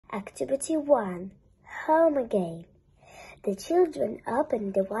Activity 1. Home again. The children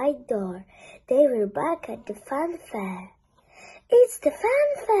opened the white door. They were back at the fanfare. It's the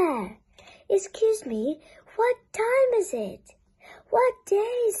fanfare! Excuse me, what time is it? What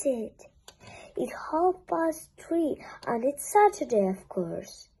day is it? It's 3:30 and it's Saturday, of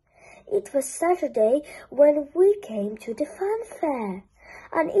course. It was Saturday when we came to the fanfare,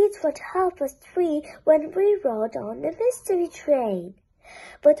 and it was 3:30 when we rode on the mystery train.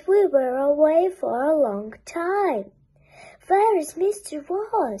 But we were away for a long time. Where is Mr.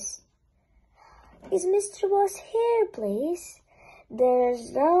 Woz? Is Mr. Woz here, please?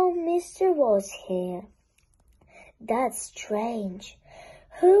 There's no Mr. Woz here. That's strange.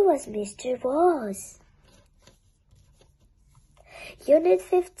 Who was Mr. Woz? Unit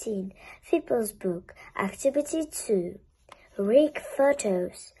 15, People's Book, Activity 2. Read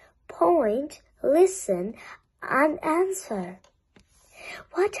photos. Point, listen, and answer.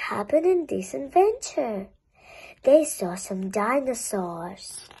 What happened in this adventure? They saw some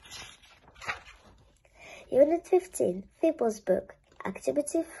dinosaurs. Unit 15, People's Book,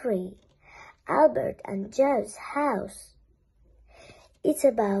 Activity 3. Albert and Joe's house. It's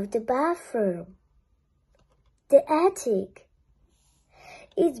about the bathroom. The attic.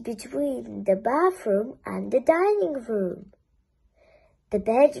 It's between the bathroom and the dining room. The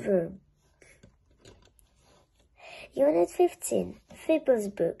bedroom. Unit 15, People's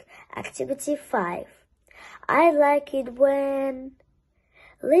Book, Activity 5. I like it when...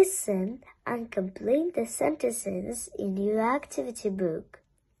 Listen and complete the sentences in your activity book.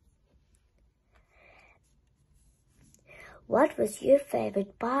 What was your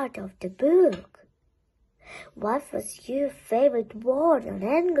favorite part of the book? What was your favorite word in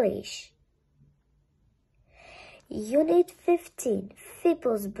English? Unit 15,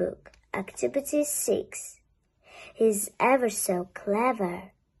 People's Book, Activity 6. He's ever so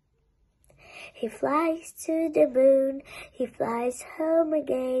clever. He flies to the moon, he flies home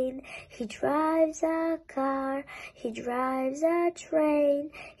again. He drives a car, he drives a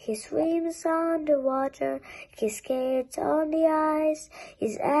train. He swims on the water, he skates on the ice.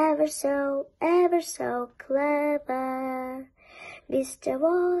 He's ever so clever. Mr.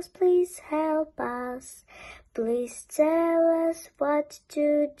 Woz, please help us. Please tell us what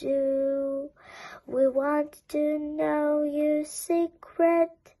to do. We want to know your secret.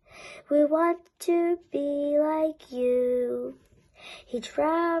 We want to be like you. He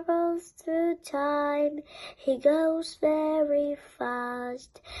travels through time. He goes very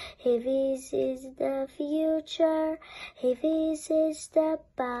fast. He visits the future. He visits the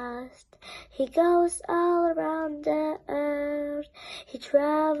past. He goes all around the earth. He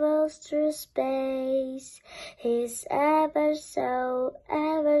travels through space. He's ever so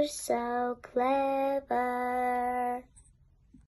clever.